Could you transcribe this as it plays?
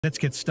Let's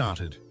get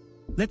started.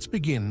 Let's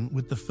begin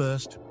with the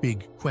first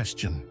big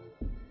question.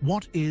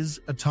 What is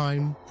a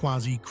time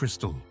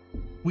quasi-crystal?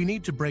 We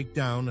need to break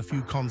down a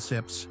few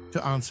concepts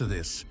to answer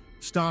this,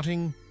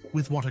 starting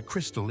with what a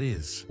crystal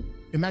is.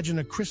 Imagine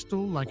a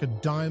crystal like a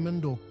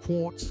diamond or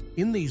quartz.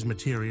 In these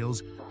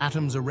materials,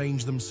 atoms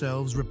arrange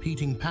themselves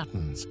repeating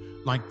patterns,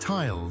 like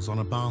tiles on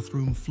a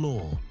bathroom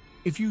floor.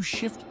 If you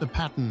shift the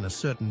pattern a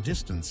certain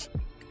distance,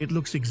 it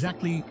looks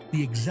exactly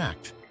the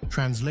exact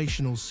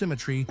translational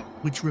symmetry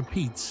which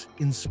repeats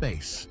in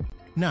space.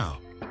 Now,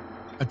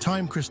 a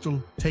time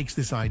crystal takes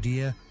this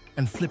idea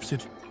and flips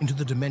it into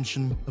the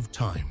dimension of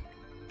time.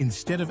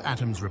 Instead of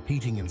atoms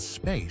repeating in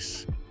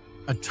space,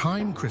 a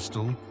time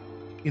crystal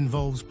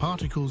involves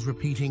particles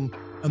repeating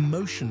a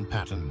motion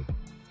pattern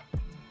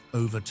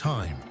over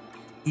time,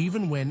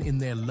 even when in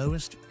their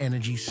lowest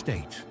energy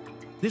state.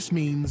 This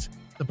means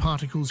the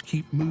particles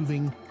keep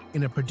moving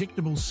in a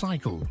predictable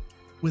cycle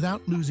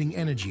without losing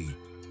energy,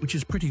 which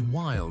is pretty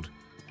wild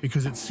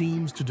because it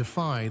seems to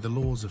defy the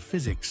laws of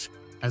physics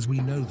as we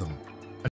know them.